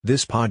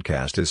This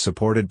podcast is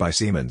supported by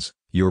Siemens,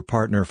 your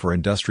partner for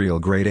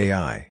industrial-grade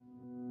AI.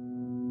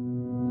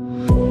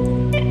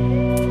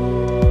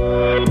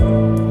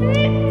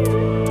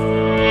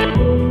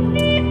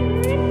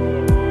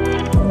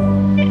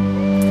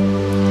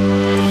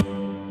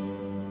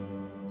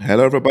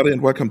 Hello, everybody,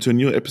 and welcome to a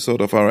new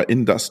episode of our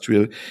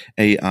Industrial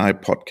AI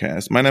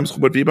podcast. My name is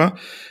Robert Weber,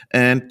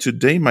 and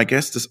today my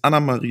guest is Anna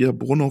Maria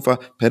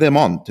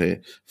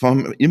Brunhofer-Pedemonte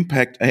from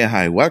Impact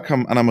AI.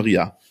 Welcome, Anna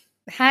Maria.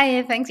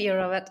 Hi, thanks you,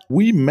 Robert.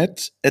 We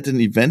met at an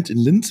event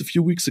in Linz a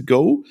few weeks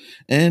ago,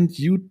 and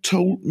you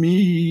told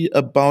me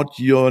about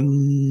your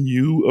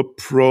new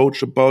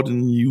approach, about a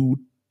new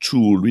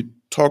tool. We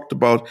talked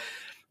about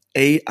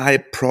AI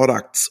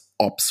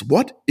ProductOps.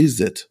 What is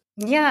it?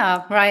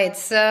 Yeah, right.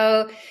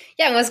 So,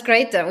 it was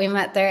great that we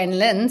met there in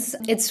Linz.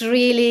 It's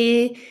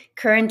really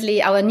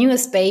currently our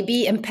newest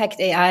baby, Impact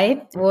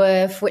AI,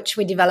 with which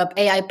we develop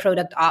AI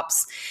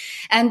ProductOps.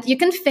 And you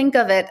can think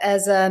of it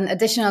as an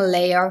additional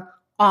layer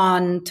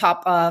on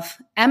top of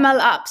ML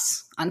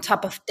ops, on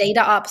top of data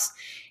ops.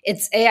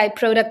 It's AI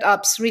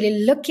ProductOps,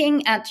 really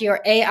looking at your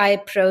AI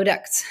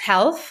product's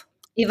health,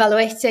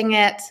 evaluating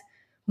it,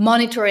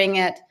 monitoring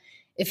it.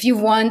 If you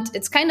want,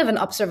 it's kind of an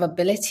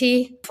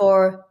observability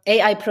for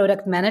AI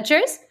product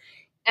managers.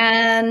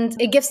 And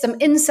it gives them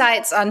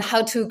insights on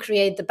how to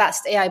create the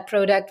best AI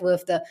product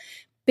with the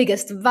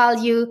biggest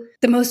value,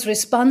 the most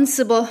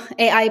responsible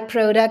AI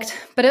product,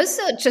 but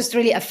also just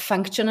really a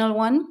functional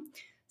one.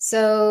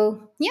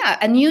 So,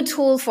 a new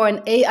tool for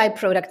an AI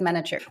product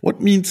manager. What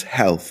means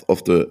health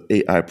of the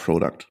AI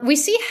product? We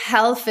see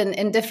health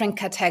in different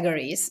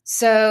categories.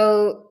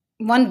 So,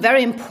 one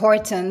very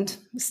important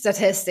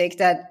statistic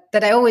that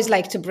I always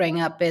like to bring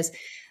up is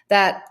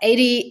that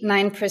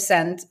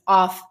 89%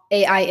 of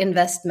AI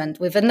investment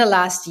within the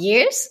last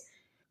years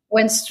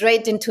went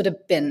straight into the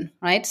bin,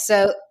 right?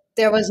 So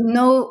there was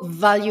no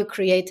value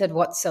created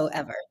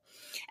whatsoever.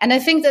 And I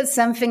think that's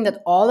something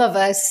that all of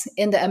us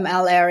in the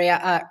ML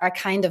area are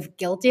kind of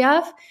guilty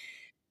of.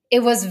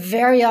 It was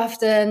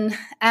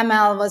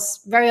ML was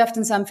very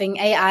often something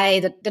AI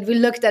that we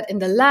looked at in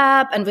the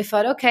lab and we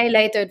thought, okay,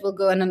 later it will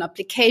go on an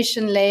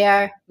application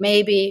layer,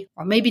 maybe,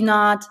 or maybe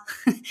not.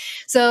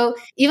 So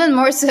even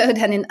more so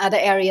than in other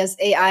areas,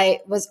 AI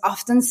was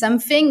often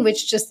something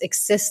which just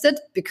existed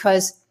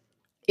because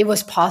it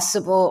was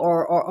possible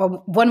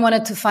or one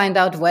wanted to find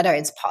out whether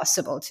it's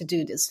possible to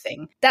do this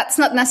thing. That's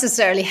not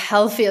necessarily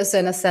healthy also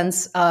in a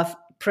sense of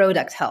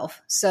product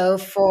health. So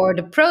for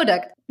the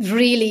product,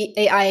 really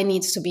AI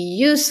needs to be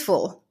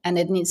useful and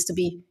it needs to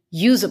be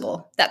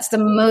usable. That's the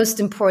most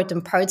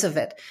important parts of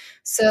it.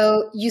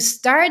 So you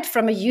start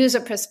from a user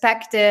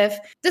perspective.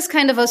 This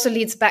kind of also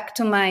leads back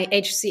to my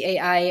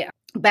HCAI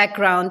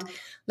background,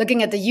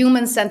 looking at the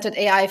human-centered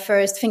AI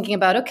first, thinking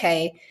about,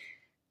 okay,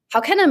 how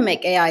can I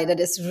make AI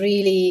that is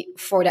really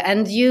for the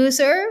end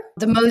user,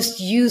 the most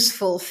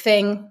useful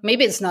thing?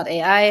 Maybe it's not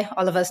AI.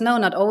 All of us know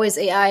not always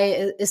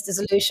AI is the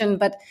solution,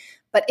 but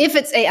if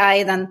it's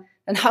AI, then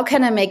how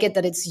can I make it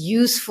that it's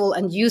useful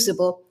and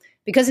usable?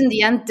 Because in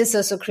the end, this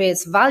also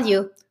creates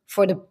value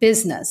for the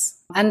business.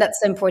 And that's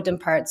the important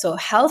part. So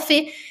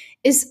healthy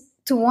is,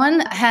 to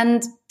one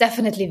hand,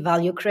 definitely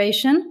value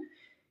creation.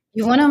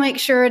 You want to make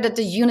sure that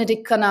the unit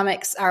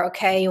economics are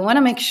okay. You want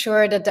to make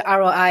sure that the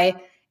ROI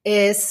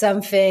is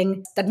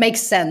something that makes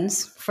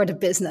sense for the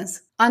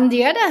business. On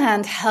the other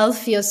hand,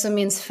 healthy also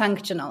means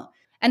functional.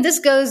 And this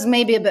goes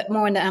maybe a bit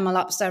more in the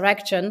MLOps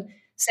direction,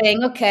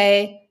 saying,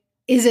 okay,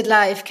 is it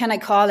live? Can I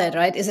call it,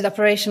 right? Is it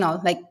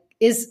operational? Like,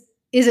 is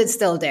it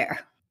still there?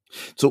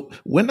 So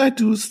when I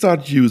do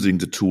start using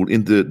the tool,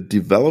 in the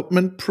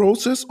development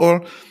process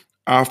or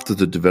after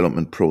the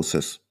development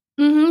process?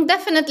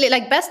 Definitely.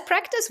 Like best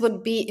practice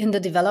would be in the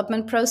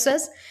development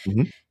process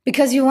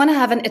because you want to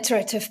have an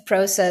iterative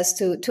process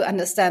to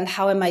understand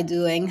how am I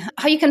doing.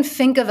 How you can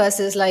think of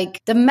us is like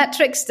the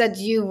metrics that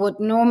you would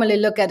normally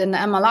look at in the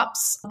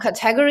MLOps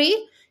category.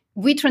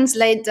 We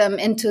translate them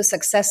into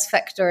success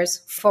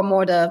factors for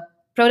more the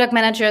product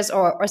managers,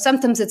 or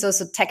sometimes it's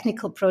also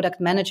technical product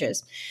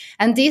managers.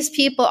 And these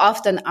people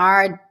often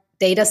are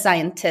data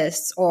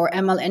scientists or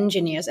ML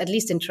engineers, at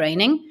least in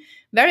training,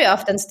 very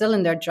often still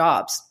in their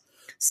jobs.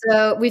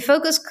 So we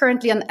focus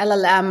currently on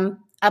LLM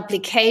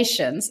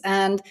applications,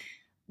 and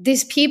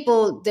these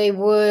people, they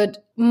would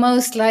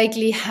most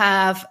likely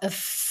have a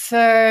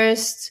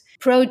first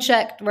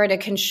project where they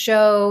can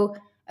show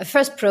a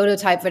first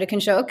prototype where they can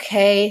show,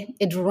 okay,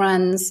 it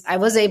runs. I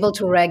was able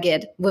to reg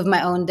it with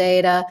my own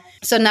data.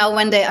 So now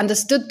when they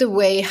understood the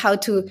way how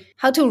to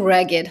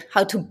reg it,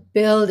 how to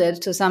build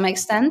it to some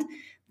extent,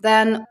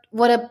 then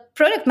what a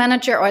product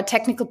manager or a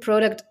technical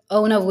product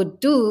owner would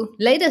do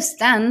latest,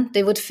 then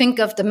they would think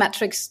of the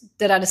metrics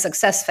that are the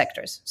success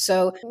factors.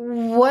 So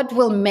what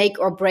will make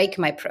or break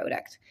my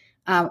product?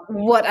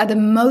 What are the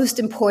most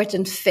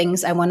important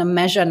things I want to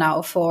measure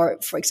now for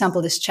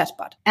example, this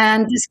chatbot?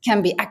 And this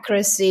can be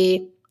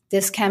accuracy,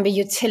 this can be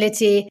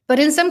utility, but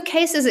in some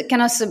cases it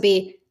can also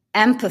be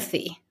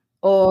empathy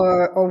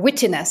or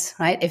wittiness,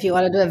 right? If you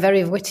want to do a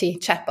very witty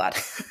chatbot.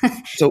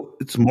 So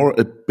it's more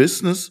a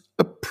business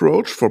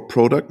approach for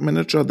product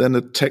manager than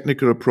a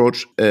technical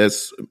approach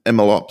as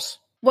MLOps.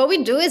 What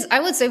we do is, I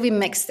would say we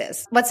mix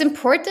this. What's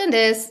important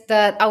is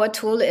that our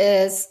tool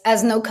is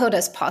as no code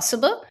as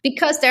possible,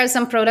 because there are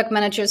some product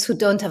managers who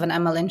don't have an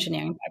ML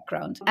engineering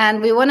background. And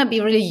we want to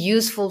be really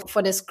useful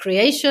for this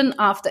creation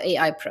of the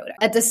AI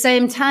product. At the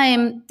same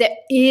time, there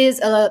is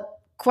a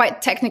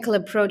quite technical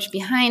approach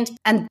behind,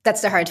 and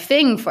that's the hard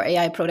thing for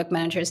AI product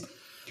managers.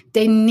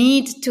 They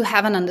need to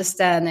have an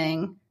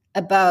understanding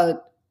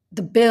about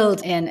the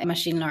build in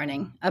machine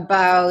learning,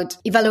 about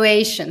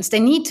evaluations. They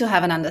need to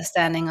have an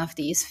understanding of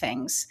these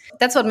things.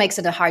 That's what makes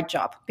it a hard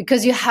job,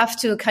 because you have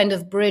to kind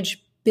of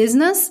bridge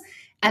business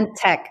and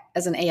tech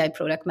as an AI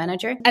product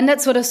manager. And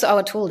that's what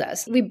our tool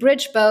does. We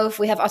bridge both.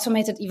 We have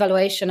automated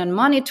evaluation and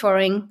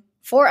monitoring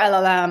for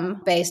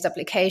LLM-based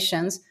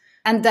applications.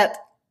 And that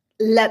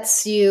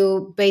lets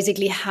you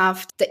basically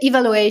have the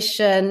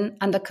evaluation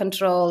under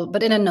control,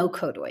 but in a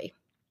no-code way.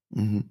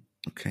 Mm-hmm.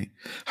 Okay.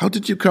 How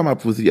did you come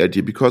up with the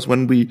idea? Because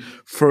when we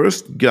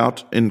first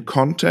got in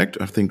contact,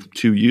 I think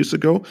 2 years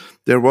ago,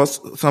 there was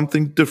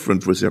something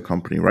different with your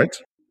company, right?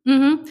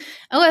 Mm-hmm.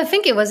 Oh, I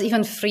think it was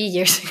even 3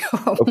 years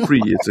ago. Oh,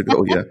 3 years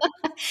ago, yeah.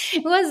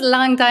 It was a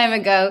long time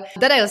ago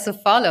that I also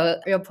follow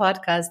your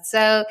podcast.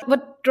 So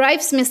what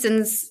drives me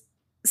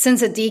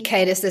since a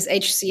decade is this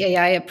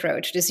HCAI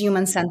approach, this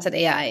human-centered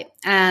AI.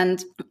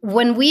 And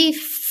when we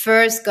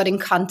first got in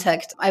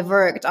contact, I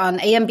worked on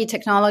AMB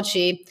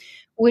technology,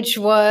 which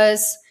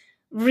was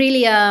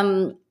really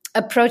a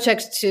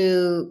project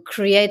to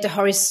create a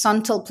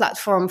horizontal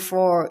platform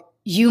for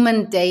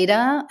human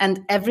data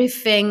and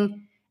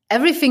everything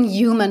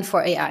human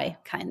for AI,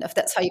 kind of.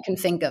 That's how you can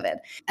think of it.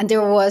 And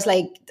there was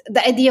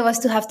the idea was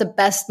to have the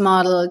best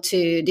model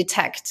to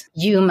detect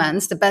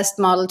humans, the best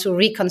model to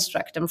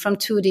reconstruct them from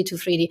 2D to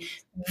 3D.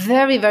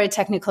 Very, very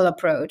technical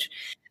approach.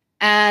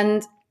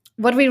 And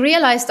what we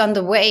realized on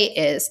the way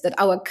is that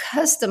our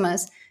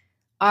customers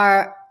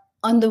are,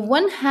 on the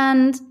one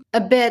hand,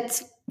 a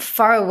bit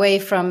far away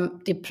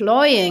from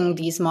deploying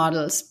these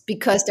models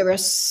because there were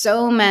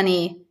so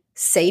many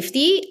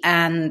safety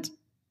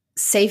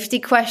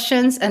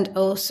questions and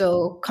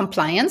also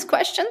compliance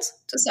questions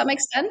to some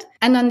extent.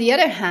 And on the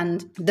other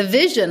hand, the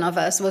vision of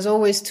us was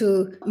always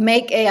to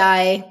make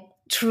AI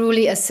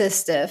truly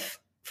assistive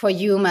for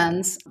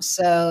humans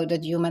so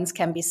that humans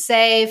can be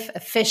safe,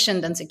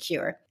 efficient, and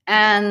secure.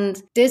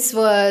 And this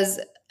was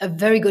a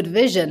very good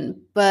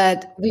vision,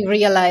 but we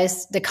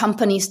realized the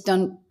companies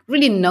don't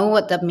really know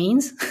what that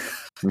means.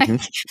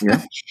 Mm-hmm.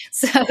 Yeah.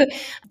 So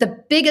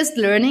the biggest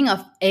learning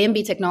of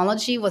AMB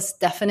technology was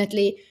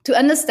definitely to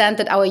understand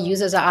that our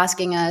users are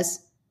asking us,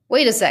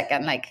 wait a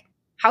second,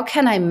 how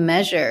can I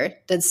measure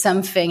that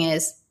something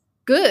is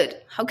good?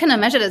 How can I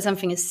measure that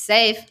something is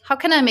safe? How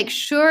can I make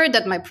sure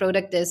that my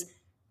product is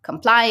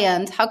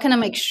compliant? How can I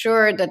make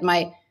sure that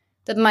my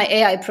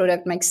AI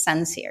product makes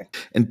sense here?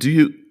 And do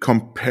you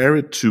compare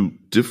it to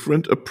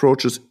different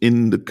approaches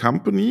in the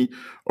company,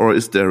 or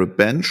is there a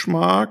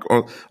benchmark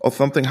or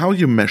something? How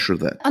you measure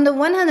that? On the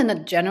one hand, in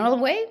a general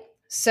way.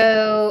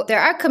 So there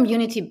are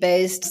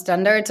community-based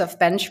standards of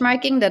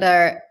benchmarking that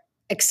are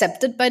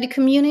accepted by the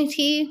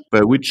community.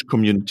 By which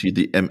community?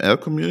 The ML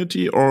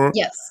community or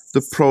yes,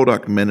 the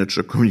product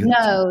manager community?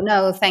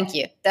 No, thank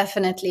you.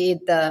 Definitely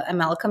the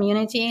ML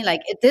community.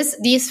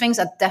 These things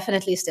are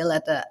definitely still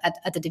at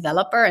the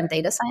developer and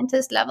data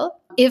scientist level,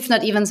 if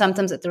not even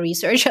sometimes at the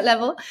researcher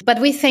level. But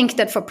we think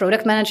that for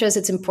product managers,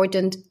 it's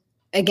important,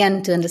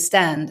 again, to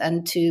understand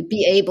and to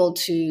be able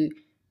to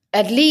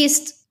at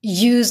least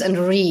use and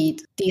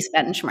read these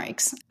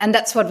benchmarks. And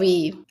that's what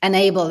we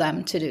enable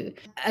them to do.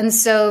 And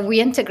so we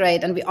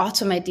integrate and we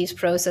automate these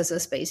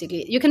processes,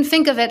 basically. You can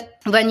think of it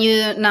when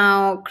you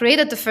now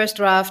created the first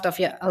draft of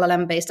your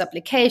LLM-based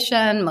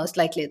application. Most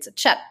likely it's a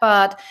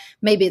chatbot.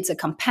 Maybe it's a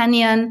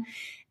companion.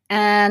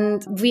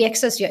 And we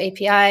access your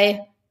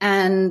API.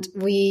 And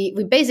we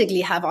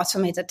basically have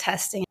automated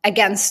testing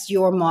against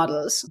your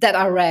models that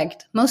are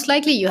regged. Most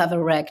likely you have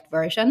a regged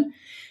version.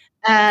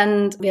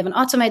 And we have an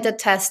automated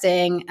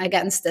testing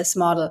against this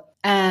model.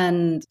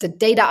 And the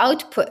data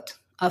output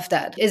of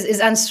that is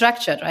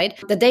unstructured, right?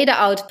 The data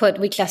output,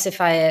 we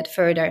classify it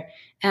further.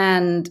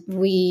 And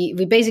we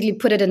basically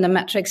put it in the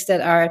metrics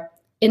that are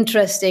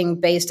interesting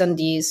based on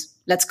these,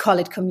 let's call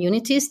it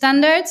community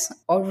standards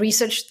or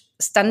research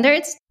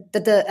standards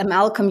that the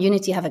ML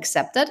community have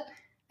accepted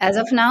as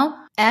of now.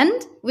 And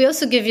we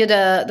also give you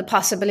the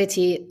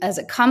possibility as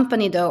a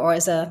company, though, or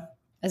as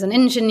an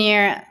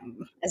engineer,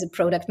 as a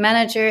product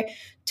manager,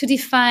 to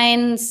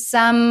define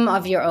some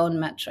of your own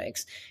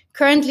metrics.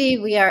 Currently,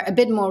 we are a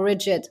bit more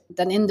rigid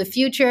than in the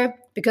future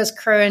because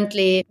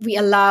currently we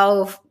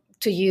allow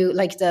to you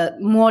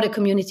the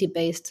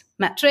community-based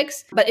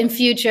metrics. But in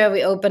future,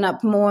 we open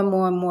up more and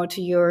more and more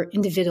to your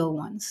individual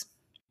ones.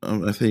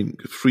 I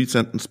think 3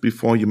 sentences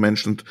before you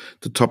mentioned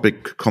the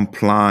topic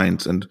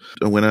compliance. And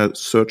when I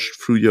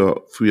searched through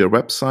your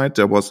website,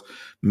 there was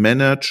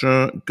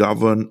manager,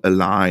 govern,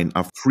 align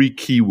are 3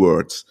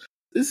 keywords.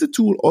 Is the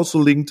tool also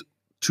linked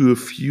to a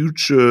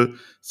future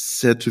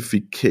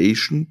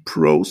certification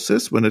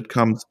process when it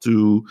comes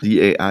to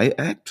the AI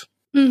Act?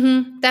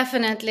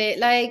 Definitely.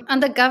 Like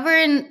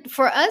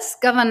for us,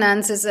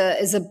 governance is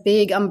a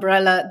big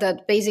umbrella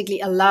that basically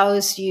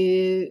allows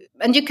you,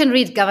 and you can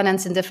read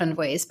governance in different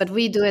ways, but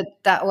we do it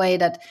that way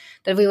that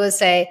we will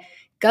say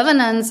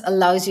governance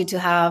allows you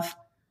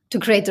to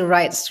create the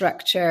right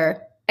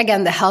structure.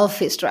 Again, the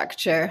healthy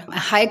structure, a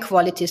high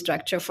quality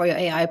structure for your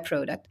AI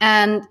product.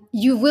 And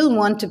you will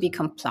want to be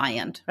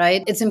compliant,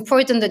 right? It's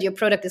important that your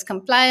product is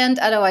compliant.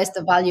 Otherwise,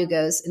 the value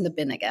goes in the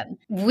bin again.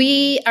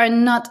 We are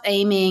not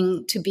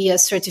aiming to be a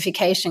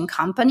certification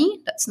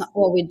company. That's not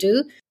what we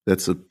do.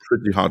 That's a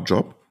pretty hard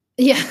job.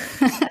 Yeah.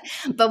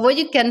 But what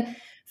you can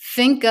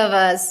think of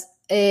us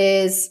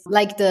is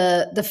like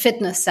the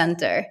fitness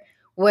center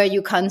where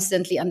you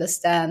constantly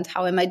understand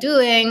how am I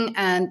doing,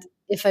 and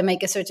if I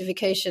make a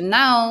certification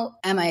now,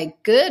 am I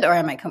good or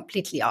am I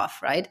completely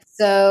off, right?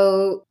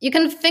 So you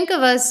can think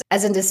of us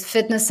as in this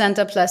fitness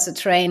center plus a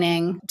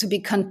training to be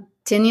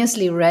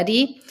continuously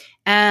ready.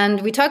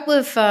 And we talk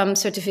with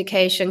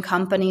certification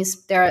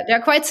companies. There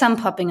are quite some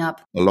popping up.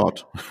 A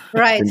lot.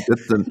 Right.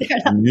 That's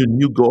the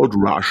new gold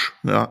rush.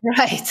 Yeah.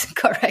 Right,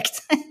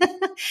 correct.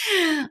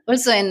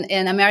 Also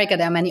in America,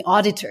 there are many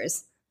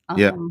auditors.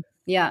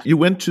 Yeah. You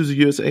went to the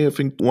USA, I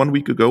think, 1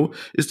 week ago.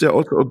 Is there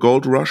also a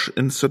gold rush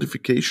in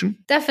certification?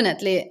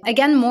 Definitely.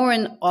 Again, more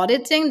in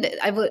auditing.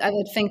 I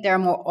would think there are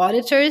more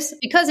auditors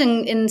because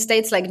in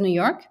states like New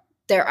York,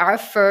 there are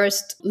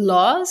first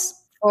laws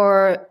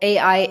for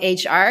AI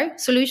HR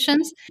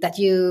solutions that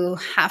you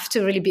have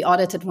to really be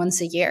audited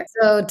once a year.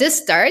 So this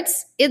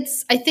starts,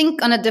 it's, I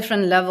think, on a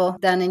different level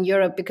than in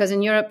Europe, because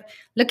in Europe,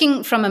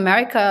 looking from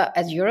America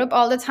at Europe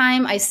all the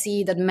time, I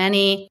see that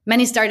many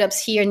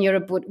startups here in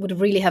Europe would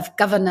really have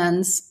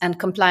governance and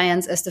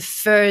compliance as the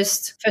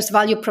first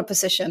value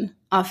proposition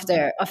of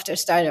their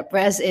startup.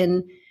 Whereas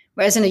in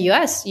the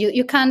US,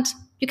 you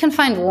can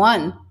find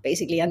one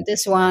basically, and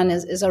this one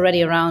is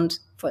already around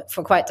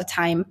for quite a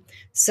time.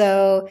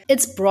 So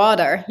it's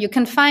broader. You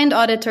can find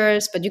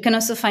auditors, but you can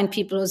also find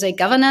people who say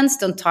governance,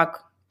 don't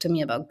talk to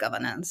me about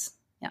governance.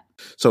 Yeah.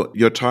 So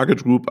your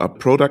target group are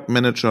product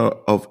manager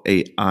of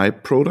AI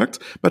products,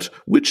 but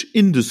which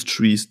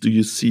industries do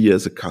you see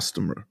as a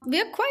customer? We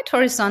are quite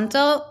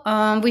horizontal.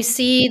 We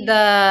see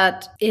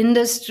that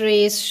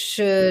industries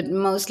should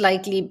most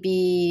likely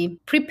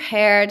be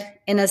prepared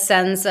in a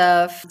sense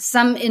of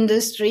some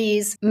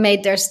industries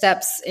made their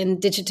steps in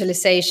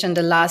digitalization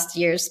the last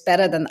years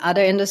better than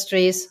other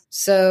industries.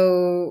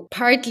 So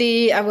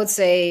partly, I would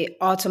say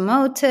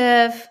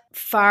automotive,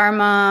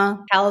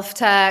 pharma, health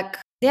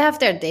tech. They have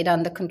their data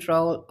under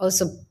control.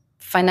 Also,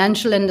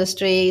 financial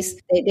industries,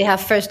 they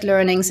have first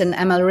learnings in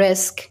ML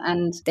risk,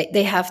 and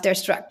they have their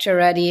structure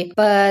ready.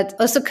 But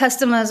also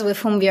customers with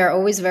whom we are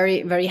always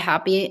very, very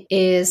happy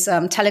is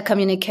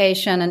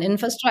telecommunication and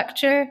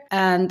infrastructure.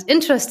 And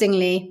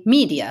interestingly,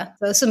 media.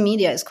 So also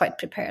media is quite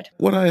prepared.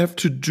 What I have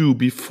to do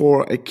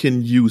before I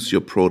can use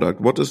your product?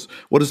 What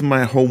is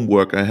my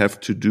homework I have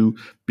to do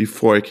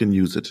before I can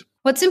use it?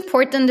 What's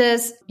important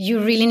is you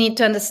really need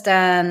to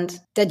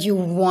understand that you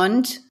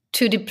want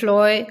to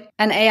deploy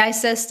an AI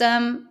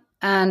system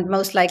and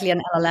most likely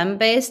an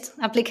LLM-based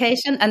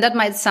application. And that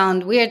might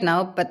sound weird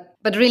now, but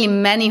really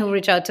many who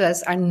reach out to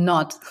us are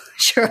not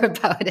sure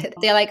about it.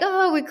 They're like,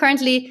 oh, we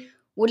currently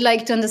would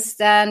like to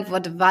understand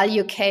what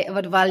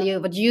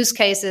use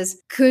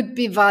cases could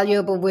be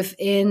valuable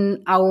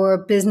within our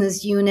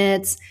business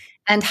units,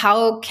 and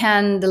how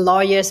can the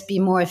lawyers be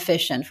more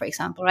efficient, for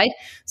example, right?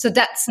 So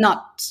that's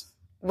not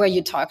where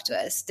you talk to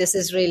us. This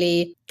is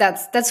really,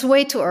 that's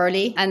way too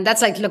early. And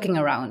that's like looking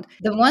around.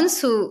 The ones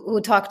who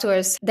talk to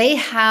us, they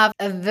have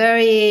a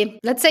very,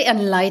 let's say,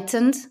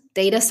 enlightened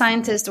data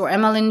scientist or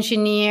ML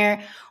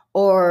engineer,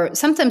 or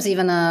sometimes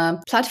even a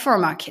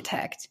platform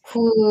architect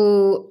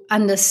who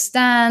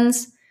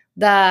understands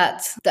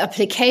that the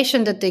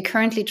application that they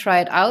currently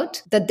tried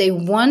out, that they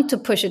want to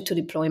push it to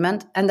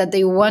deployment and that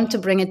they want to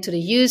bring it to the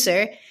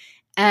user.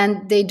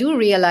 And they do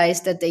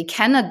realize that they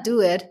cannot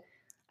do it.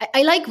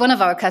 I like one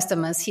of our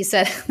customers, he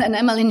said, an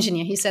ML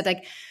engineer, he said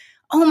like,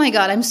 oh my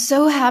God, I'm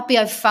so happy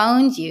I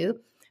found you,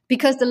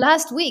 because the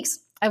last weeks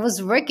I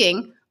was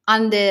working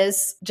on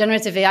this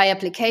generative AI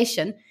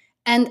application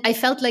and I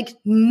felt like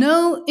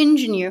no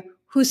engineer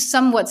who's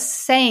somewhat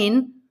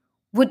sane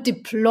would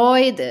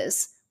deploy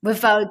this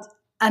without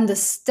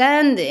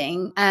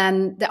understanding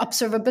and the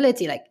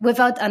observability, like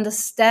without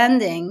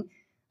understanding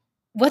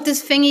what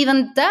this thing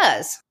even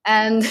does.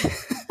 And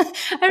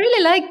I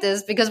really like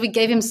this because we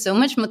gave him so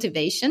much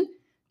motivation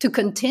to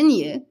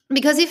continue,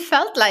 because he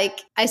felt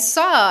like I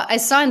saw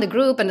in the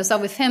group and I saw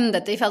with him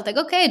that they felt like,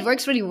 okay, it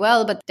works really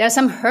well, but there are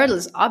some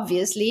hurdles,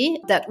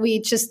 obviously, that we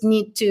just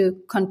need to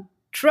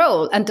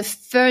control. And the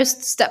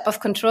first step of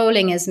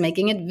controlling is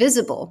making it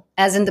visible,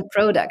 as in the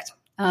product,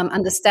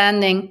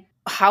 understanding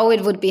how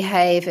it would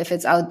behave if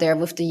it's out there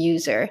with the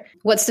user.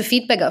 What's the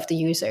feedback of the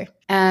user?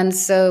 And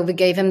so we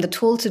gave him the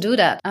tool to do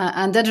that.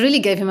 And that really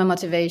gave him a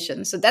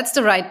motivation. So that's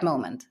the right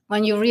moment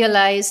when you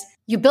realize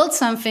you built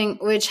something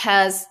which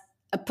has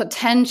a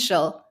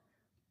potential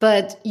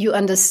but you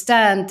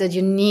understand that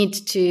you need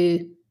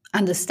to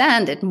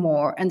understand it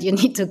more and you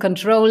need to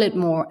control it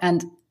more,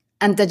 and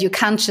that you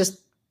can't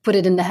just put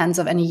it in the hands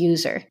of any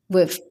user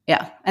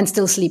and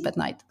still sleep at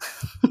night.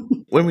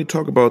 When we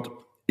talk about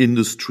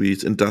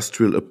industries,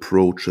 industrial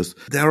approaches,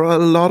 there are a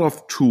lot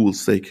of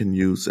tools they can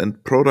use,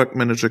 and product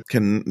manager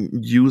can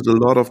use a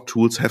lot of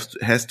tools,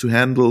 has to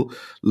handle a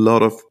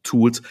lot of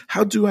tools.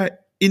 How do I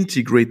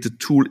integrate the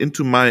tool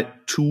into my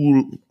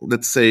tool,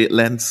 let's say,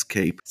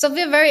 landscape? So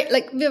we're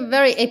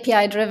very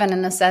API driven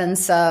in the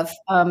sense of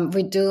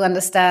we do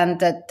understand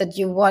that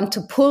you want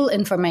to pull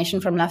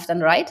information from left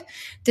and right.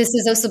 This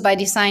is also by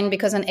design,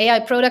 because an AI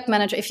product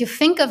manager, if you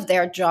think of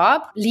their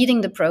job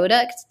leading the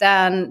product,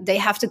 then they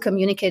have to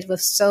communicate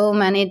with so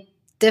many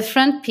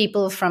different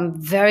people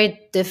from very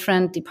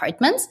different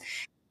departments.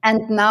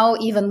 And now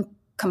even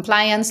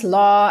compliance,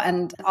 law,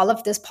 and all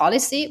of this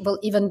policy will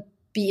even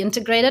be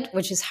integrated,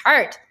 which is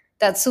hard.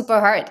 That's super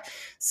hard.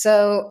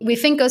 So we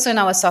think also in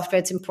our software,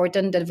 it's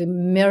important that we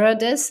mirror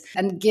this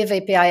and give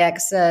API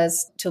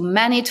access to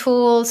many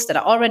tools that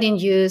are already in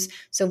use.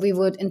 So we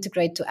would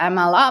integrate to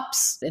ML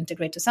ops,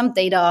 integrate to some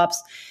data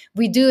ops.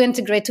 We do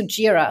integrate to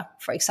Jira,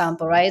 for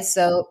example, right?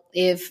 So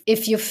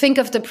if you think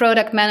of the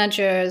product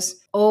manager's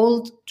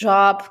old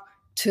job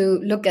to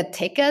look at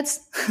tickets,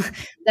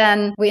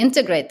 then we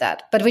integrate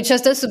that. But we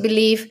just also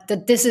believe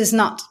that this is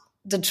not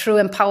the true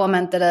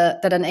empowerment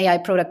that an AI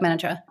product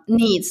manager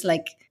needs.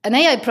 Like an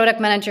AI product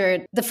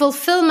manager, the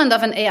fulfillment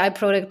of an AI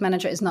product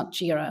manager is not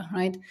Jira,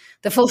 right?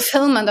 The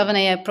fulfillment of an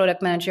AI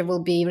product manager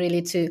will be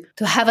really to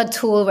have a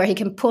tool where he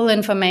can pull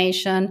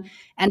information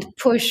and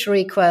push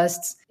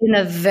requests in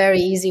a very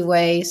easy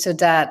way so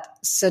that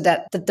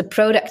the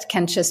product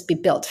can just be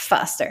built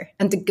faster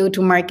and the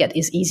go-to-market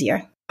is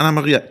easier.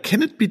 Anna-Maria,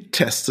 can it be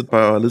tested by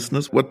our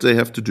listeners what they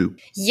have to do?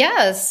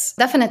 Yes,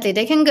 definitely.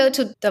 They can go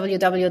to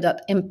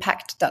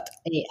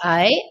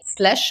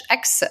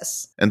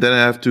www.impact.ai/access. And then I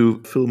have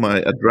to fill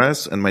my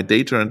address and my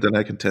data, and then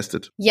I can test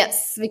it.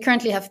 Yes, we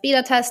currently have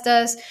beta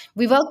testers.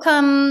 We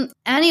welcome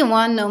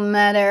anyone, no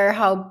matter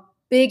how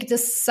big the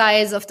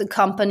size of the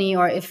company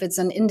or if it's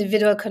an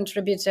individual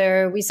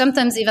contributor. We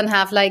sometimes even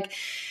have like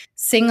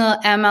single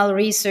ML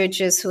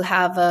researchers who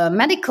have a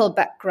medical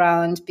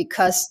background,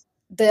 because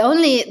the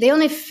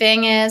only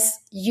thing is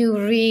you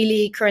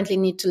really currently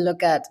need to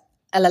look at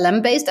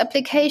LLM-based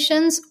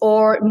applications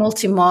or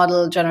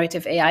multimodal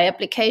generative AI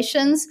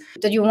applications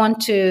that you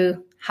want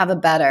to have a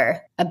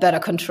better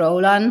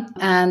control on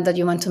and that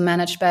you want to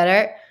manage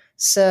better.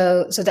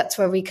 So that's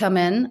where we come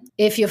in.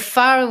 If you're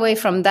far away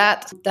from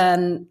that,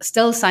 then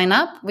still sign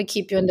up. We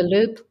keep you in the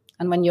loop.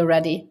 And when you're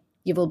ready,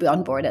 you will be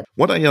onboarded.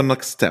 What are your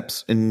next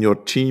steps in your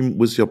team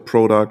with your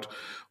product?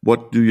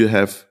 What do you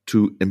have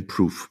to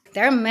improve?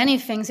 There are many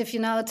things. If you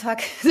now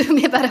talk to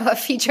me about our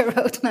feature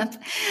roadmap,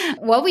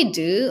 what we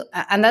do,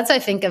 and that's, I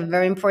think, a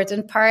very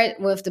important part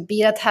with the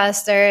beta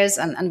testers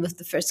and with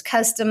the first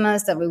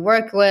customers that we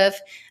work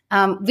with,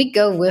 we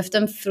go with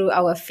them through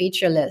our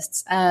feature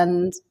lists.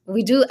 And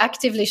we do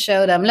actively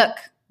show them, look,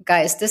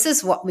 guys, this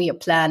is what we are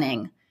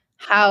planning.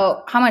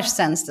 How much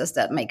sense does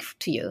that make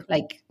to you?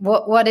 Like,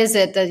 what is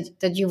it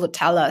that you would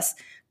tell us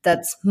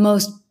that's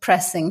most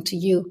pressing to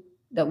you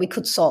that we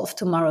could solve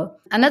tomorrow?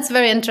 And that's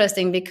very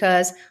interesting,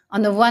 because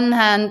on the one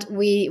hand,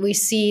 we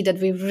see that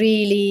we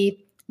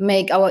really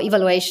make our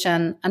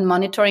evaluation and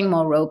monitoring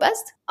more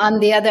robust. On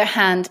the other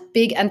hand,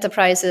 big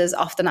enterprises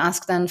often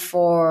ask them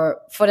for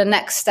the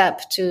next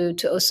step to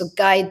also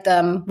guide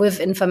them with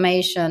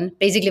information,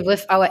 basically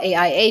with our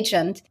AI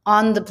agent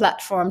on the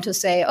platform, to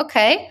say,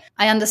 okay,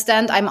 I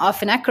understand I'm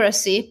off in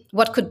accuracy.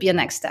 What could be a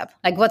next step?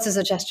 Like, what's a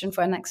suggestion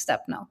for a next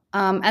step now?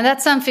 And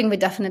that's something we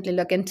definitely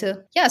look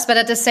into. Yes, but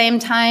at the same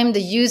time,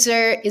 the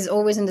user is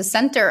always in the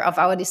center of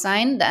our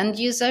design, the end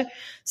user.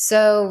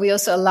 So we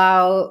also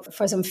allow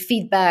for some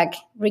feedback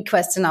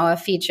requests in our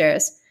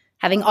features,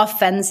 having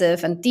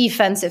offensive and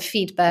defensive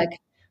feedback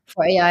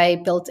for AI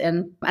built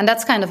in. And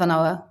that's kind of on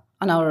our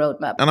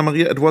roadmap.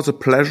 Anna-Maria, it was a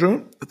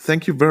pleasure.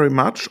 Thank you very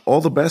much. All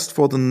the best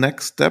for the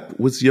next step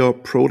with your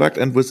product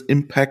and with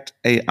Impact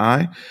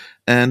AI.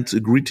 And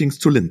greetings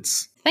to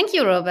Linz. Thank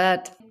you,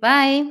 Robert.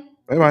 Bye.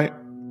 Bye-bye.